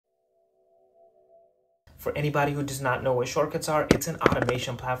For anybody who does not know what shortcuts are, it's an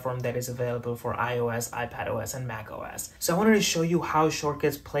automation platform that is available for iOS, iPadOS, and macOS. So I wanted to show you how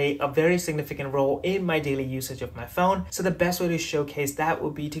shortcuts play a very significant role in my daily usage of my phone. So the best way to showcase that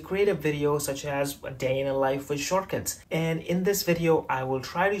would be to create a video such as a day in a life with shortcuts. And in this video, I will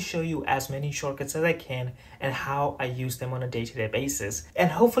try to show you as many shortcuts as I can and how I use them on a day-to-day basis.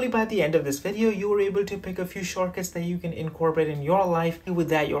 And hopefully by the end of this video, you were able to pick a few shortcuts that you can incorporate in your life. And with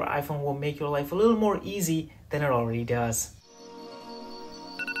that, your iPhone will make your life a little more easy than it already does.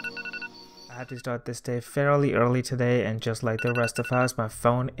 I had to start this day fairly early today, and just like the rest of us, my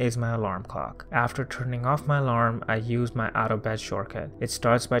phone is my alarm clock. After turning off my alarm, I use my out of bed shortcut. It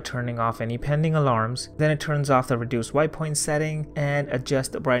starts by turning off any pending alarms, then it turns off the reduce white point setting and adjusts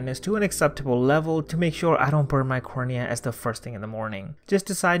the brightness to an acceptable level to make sure I don't burn my cornea as the first thing in the morning.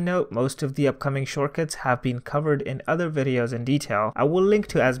 Just a side note, most of the upcoming shortcuts have been covered in other videos in detail. I will link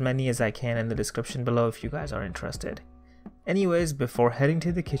to as many as I can in the description below if you guys are interested. Anyways, before heading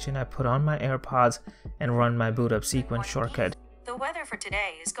to the kitchen, I put on my AirPods and run my boot up sequence shortcut. The weather for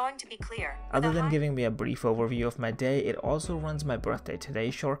today is going to be clear. Other than giving me a brief overview of my day, it also runs my birthday today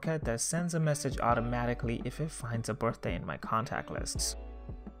shortcut that sends a message automatically if it finds a birthday in my contact lists.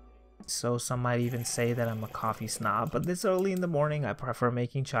 So some might even say that I'm a coffee snob, but this early in the morning I prefer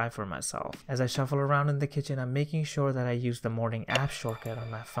making chai for myself. As I shuffle around in the kitchen, I'm making sure that I use the morning app shortcut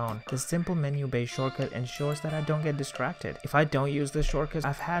on my phone. This simple menu-based shortcut ensures that I don't get distracted. If I don't use this shortcut,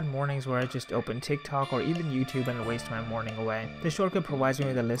 I've had mornings where I just open TikTok or even YouTube and waste my morning away. The shortcut provides me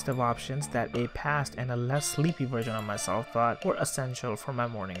with a list of options that a past and a less sleepy version of myself thought were essential for my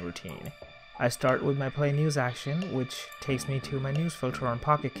morning routine. I start with my play news action, which takes me to my news filter on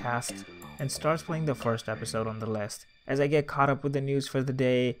Pocket Casts and starts playing the first episode on the list. As I get caught up with the news for the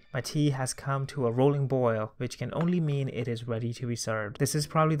day, my tea has come to a rolling boil, which can only mean it is ready to be served. This is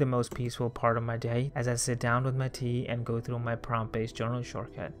probably the most peaceful part of my day as I sit down with my tea and go through my prompt-based journal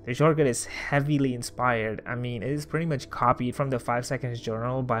shortcut. The shortcut is heavily inspired. I mean, it is pretty much copied from the 5 Seconds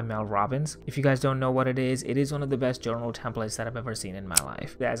Journal by Mel Robbins. If you guys don't know what it is one of the best journal templates that I've ever seen in my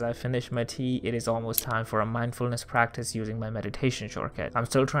life. As I finish my tea, it is almost time for a mindfulness practice using my meditation shortcut. I'm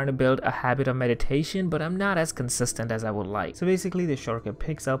still trying to build a habit of meditation, but I'm not as consistent as I would like. So basically the shortcut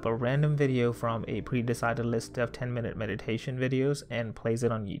picks up a random video from a pre-decided list of 10-minute meditation videos and plays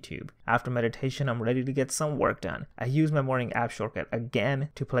it on YouTube. After meditation, I'm ready to get some work done. I use my morning app shortcut again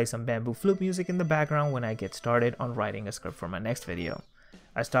to play some bamboo flute music in the background when I get started on writing a script for my next video.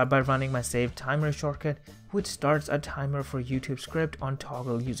 I start by running my save timer shortcut, which starts a timer for YouTube script on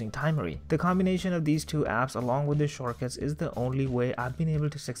toggle using Timery. The combination of these two apps along with the shortcuts is the only way I've been able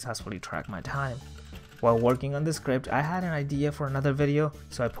to successfully track my time. While working on the script, I had an idea for another video,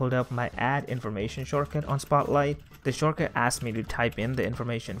 so I pulled up my add information shortcut on Spotlight. The shortcut asked me to type in the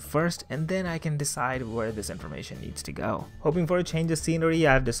information first, and then I can decide where this information needs to go. Hoping for a change of scenery,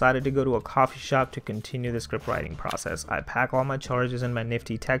 I've decided to go to a coffee shop to continue the script writing process. I pack all my charges in my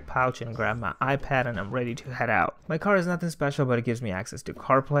nifty tech pouch and grab my iPad, and I'm ready to head out. My car is nothing special, but it gives me access to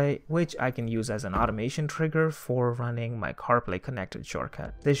Carplay, which I can use as an automation trigger for running my Carplay Connected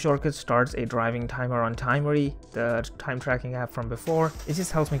shortcut. This shortcut starts a driving timer on Timery, the time tracking app from before. It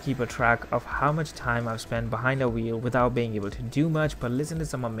just helps me keep a track of how much time I've spent behind a wheel without being able to do much but listen to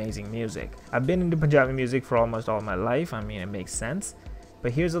some amazing music. I've been into Punjabi music for almost all my life. I mean, it makes sense.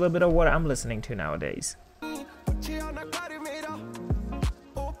 But here's a little bit of what I'm listening to nowadays.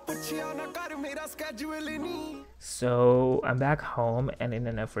 So I'm back home, and in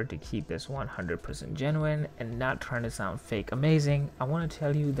an effort to keep this 100% genuine and not trying to sound fake amazing, I want to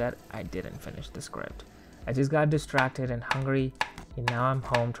tell you that I didn't finish the script. I just got distracted and hungry, and now I'm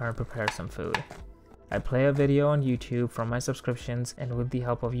home trying to prepare some food. I play a video on YouTube from my subscriptions, and with the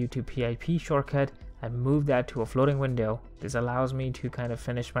help of YouTube PIP shortcut, I moved that to a floating window. This allows me to kind of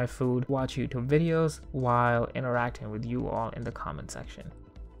finish my food, watch YouTube videos while interacting with you all in the comment section.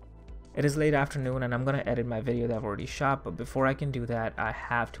 It is late afternoon and I'm going to edit my video that I've already shot, but before I can do that, I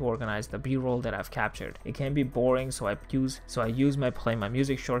have to organize the B-roll that I've captured. It can be boring, so I use my play my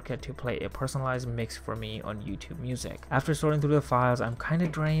music shortcut to play a personalized mix for me on YouTube Music. After sorting through the files, I'm kind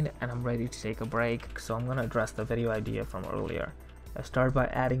of drained and I'm ready to take a break, so I'm going to address the video idea from earlier. I start by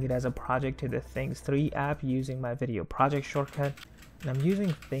adding it as a project to the Things 3 app using my video project shortcut. And I'm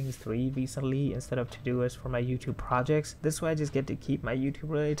using Things 3 recently instead of Todoist for my YouTube projects. This way I just get to keep my YouTube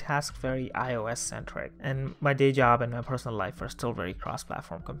related tasks very iOS centric. And my day job and my personal life are still very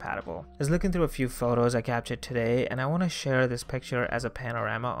cross-platform compatible. I was looking through a few photos I captured today, and I want to share this picture as a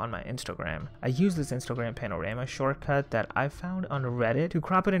panorama on my Instagram. I use this Instagram panorama shortcut that I found on Reddit to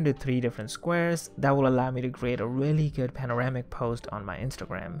crop it into 3 different squares that will allow me to create a really good panoramic post on my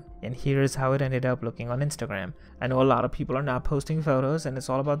Instagram. And here's how it ended up looking on Instagram. I know a lot of people are not posting photos and it's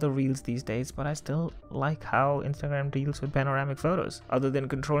all about the reels these days, but I still like how Instagram deals with panoramic photos. Other than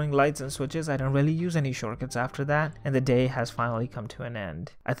controlling lights and switches, I don't really use any shortcuts after that, and the day has finally come to an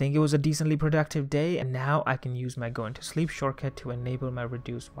end. I think it was a decently productive day, and now I can use my going to sleep shortcut to enable my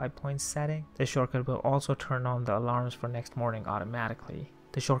reduce white point setting. The shortcut will also turn on the alarms for next morning automatically.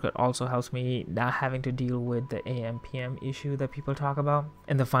 The shortcut also helps me not having to deal with the AM/PM issue that people talk about.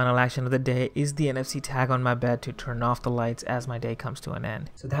 And the final action of the day is the NFC tag on my bed to turn off the lights as my day comes to an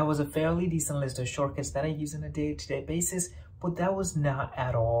end. So that was a fairly decent list of shortcuts that I use on a day-to-day basis, but that was not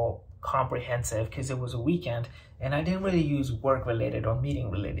at all comprehensive because it was a weekend and I didn't really use work-related or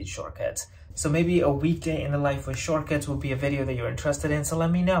meeting-related shortcuts. So maybe a weekday in the life with shortcuts will be a video that you're interested in, so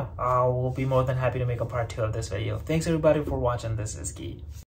let me know. I will be more than happy to make a part 2 of this video. Thanks everybody for watching. This is Key.